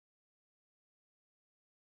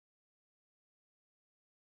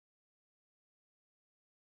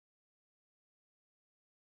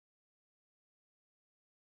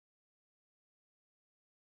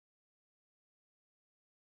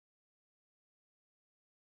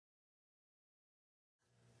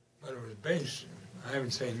But it was based, I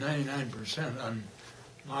would say 99% on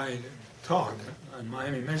my talk on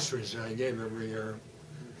Miami Mysteries that I gave every year,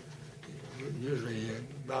 usually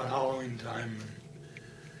about Halloween time.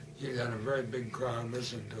 You got a very big crowd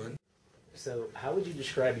listening to it. So how would you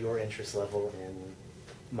describe your interest level in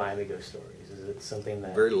Miami ghost stories? Is it something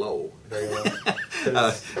that... Very low. Very low?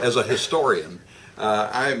 As a historian,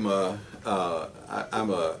 I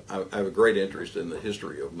have a great interest in the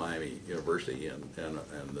history of Miami University and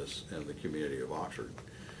the community of Oxford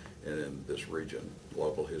and in this region,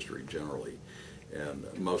 local history generally. And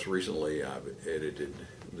most recently, I've edited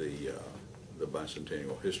the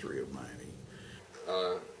bicentennial history of Miami.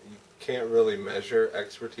 You can't really measure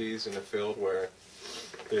expertise in a field where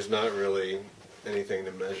there's not really anything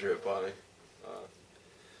to measure it by.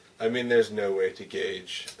 I mean, there's no way to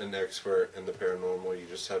gauge an expert in the paranormal. You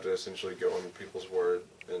just have to essentially go on people's word,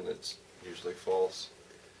 and it's usually false.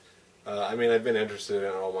 I mean, I've been interested in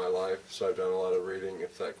it all my life, so I've done a lot of reading,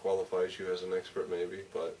 if that qualifies you as an expert maybe,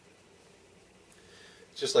 but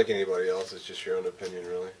just like anybody else, it's just your own opinion,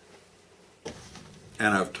 really.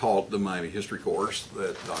 And I've taught the Miami history course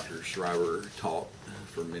that Dr. Schreiber taught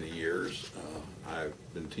for many years. I've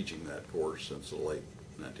been teaching that course since the late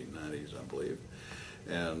 1990s, I believe.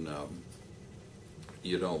 And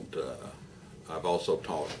I've also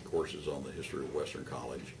taught courses on the history of Western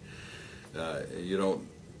College. You don't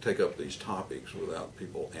take up these topics without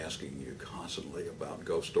people asking you constantly about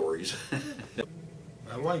ghost stories.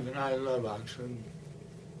 My wife and I love Oxford.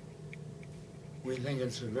 We think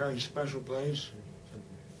it's a very special place,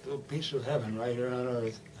 a little piece of heaven right here on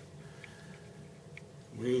earth.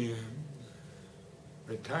 We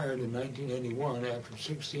retired in 1981 after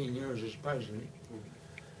 16 years as president.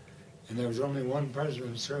 And there was only one president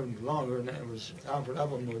who served longer, and that was Alfred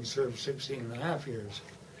Upham, who had served 16 and a half years.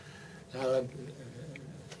 Now,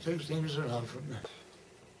 16 is enough.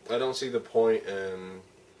 I don't see the point in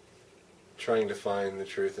trying to find the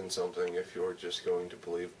truth in something if you're just going to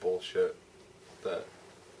believe bullshit that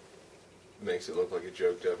makes it look like a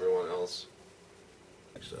joke to everyone else.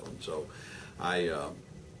 So I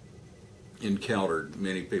encountered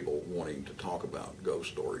many people wanting to talk about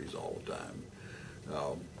ghost stories all the time.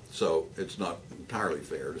 So it's not entirely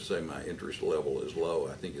fair to say my interest level is low.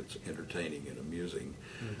 I think it's entertaining and amusing.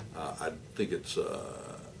 I think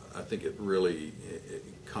it really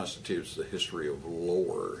constitutes the history of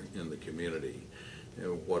lore in the community. You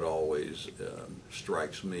know, what always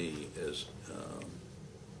strikes me as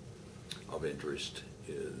of interest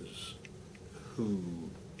is who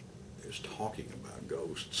is talking about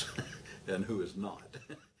ghosts and who is not.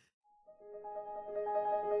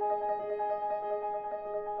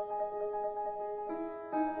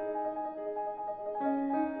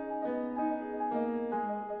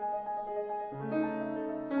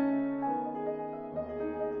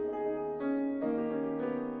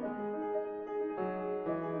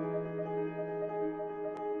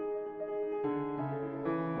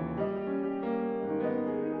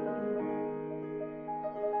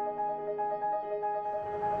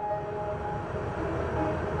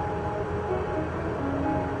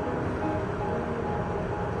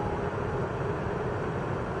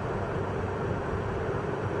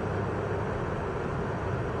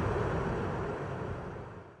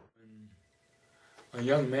 A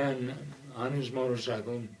young man on his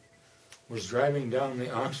motorcycle was driving down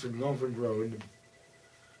the Oxford-Milford Road,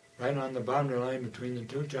 right on the boundary line between the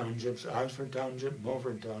two townships, Oxford Township,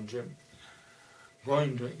 Milford Township,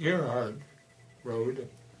 going to Earhart Road,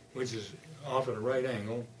 which is off at a right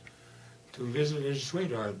angle, to visit his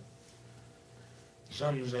sweetheart.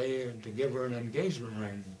 Some say to give her an engagement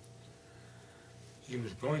ring. He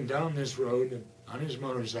was going down this road on his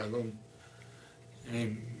motorcycle, and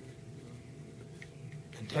he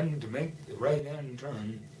intended to make the right-hand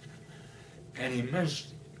turn, and he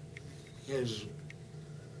missed his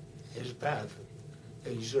path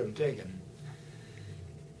that he should have taken.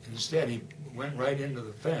 Instead, he went right into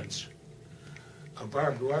the fence, a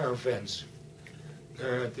barbed wire fence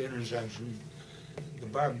there at the intersection. The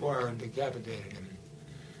barbed wire decapitated him.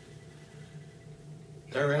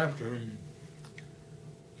 Thereafter,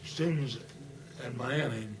 students at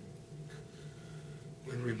Miami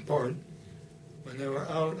would report when they were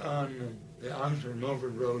out on the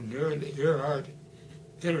Oxford-Milford Road near the Earhart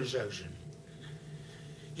intersection,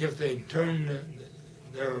 if they turned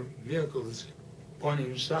their vehicles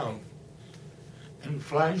pointing south and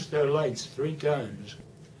flashed their lights 3 times.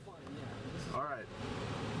 All right.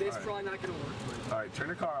 It's probably not going to work. All right, turn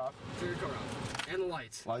your car off. Turn your car off. And the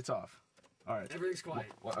lights. Lights off. All right. Everything's quiet.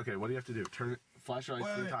 Okay, what do you have to do? Flash your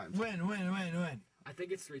lights 3 times. When? I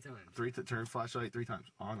think it's 3 times. Turn flashlight 3 times.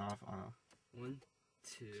 On, off, on, off. 1,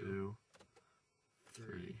 2, 3.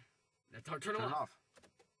 3. Now turn it Turn it off. off.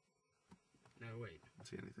 No, wait. I don't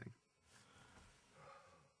see anything.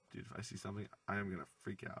 Dude, if I see something, I am gonna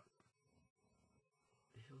freak out.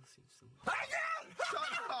 The hill seems so... Shut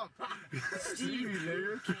up! Stevie,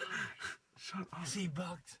 nigga! Shut up. See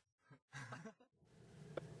bugs.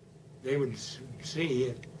 They would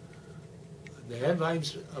see the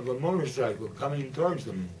headlights of a motorcycle coming towards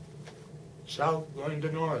them, south going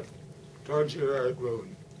to north, towards Earhart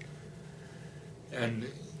Road. And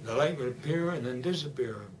the light would appear and then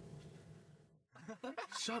disappear.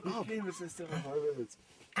 Shut up!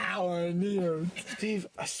 Ow, I need her. Steve,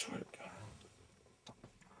 I swear to God.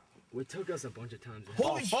 It took us a bunch of times.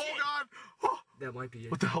 Holy shit! Oh God! Oh, That might be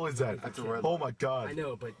it. what the hell is that? That's a red Oh my God! I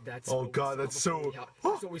know, but that's... Oh, what we God, saw that's before so-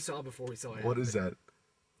 that's what we saw before we saw it. What is that?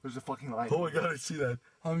 There's a fucking light. Oh my God! I see that.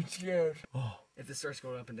 I'm scared. Oh, If it starts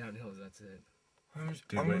going up and down hills, that's it.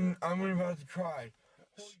 dude, wait. I'm about to cry.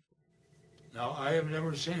 Now, I have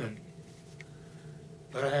never seen it,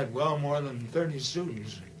 but I had well more than 30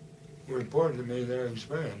 students who reported to me their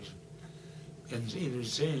experience in either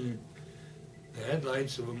seeing the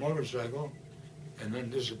headlights of a motorcycle and then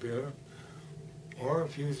disappear, or a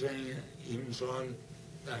few saying even saw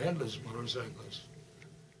the headless motorcyclist.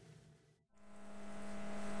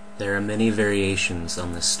 There are many variations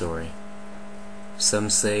on this story. Some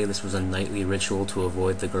say this was a nightly ritual to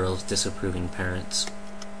avoid the girl's disapproving parents.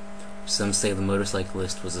 Some say the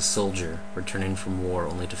motorcyclist was a soldier returning from war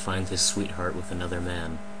only to find his sweetheart with another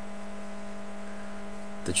man.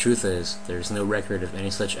 The truth is, there is no record of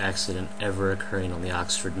any such accident ever occurring on the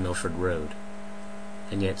Oxford-Milford Road,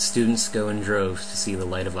 and yet students go in droves to see the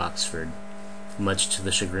light of Oxford, much to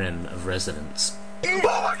the chagrin of residents. Oh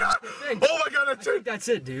my God! Oh my God! That's it! That's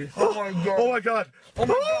it, dude. Oh my God! Oh my God! Oh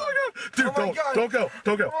my God! Dude, don't go!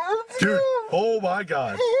 Don't go! Dude! Oh my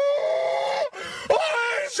God!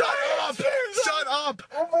 Shut up! Shut up!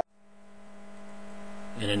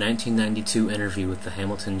 In a 1992 interview with the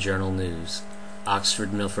Hamilton Journal-News,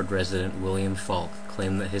 Oxford-Milford resident William Falk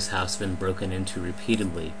claimed that his house had been broken into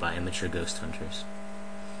repeatedly by amateur ghost hunters.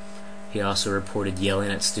 He also reported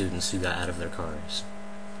yelling at students who got out of their cars.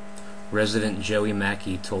 Resident Joey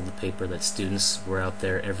Mackey told the paper that students were out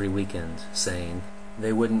there every weekend, saying,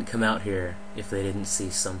 "They wouldn't come out here if they didn't see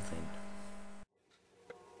something."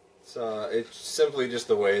 It's simply just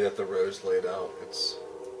the way that the road's laid out. It's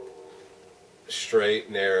straight,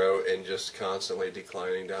 narrow, and just constantly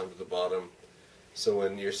declining down to the bottom. So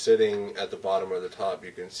when you're sitting at the bottom or the top,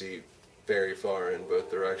 you can see very far in both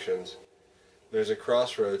directions. There's a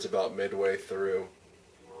crossroads about midway through,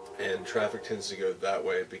 and traffic tends to go that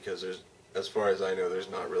way because there's, as far as I know, there's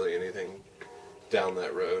not really anything down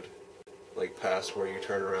that road, like past where you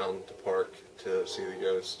turn around to park to see the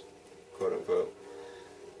ghost, quote unquote.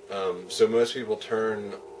 So most people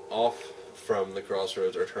turn off from the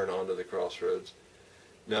crossroads or turn onto the crossroads.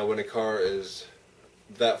 Now when a car is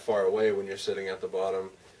that far away, when you're sitting at the bottom,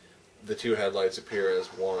 the two headlights appear as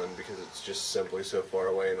one because it's just simply so far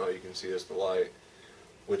away and all you can see is the light,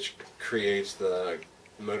 which creates the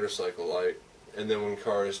motorcycle light. And then when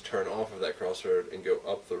cars turn off of that crossroad and go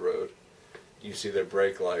up the road, you see their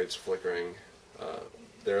brake lights flickering.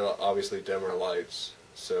 They're obviously dimmer lights,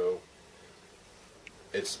 so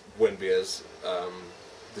it wouldn't be as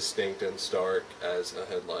distinct and stark as a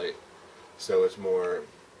headlight. So it's more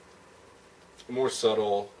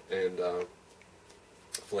subtle and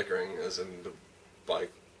flickering, as in the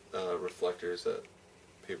bike reflectors that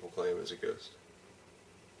people claim is a ghost.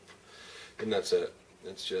 And that's it.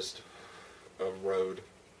 It's just a road.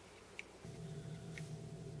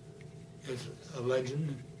 It's a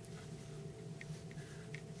legend.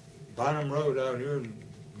 Bottom road out here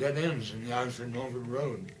dead ends in the Oxford-Milford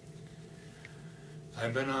Road.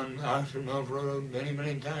 I've been on Oxford-Milford Road many,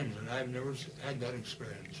 many times, and I've never had that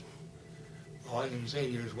experience. All I can say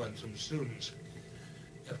here is what some students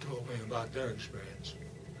have told me about their experience.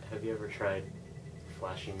 Have you ever tried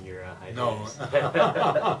flashing your high No, beams?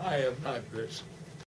 I have not, Chris.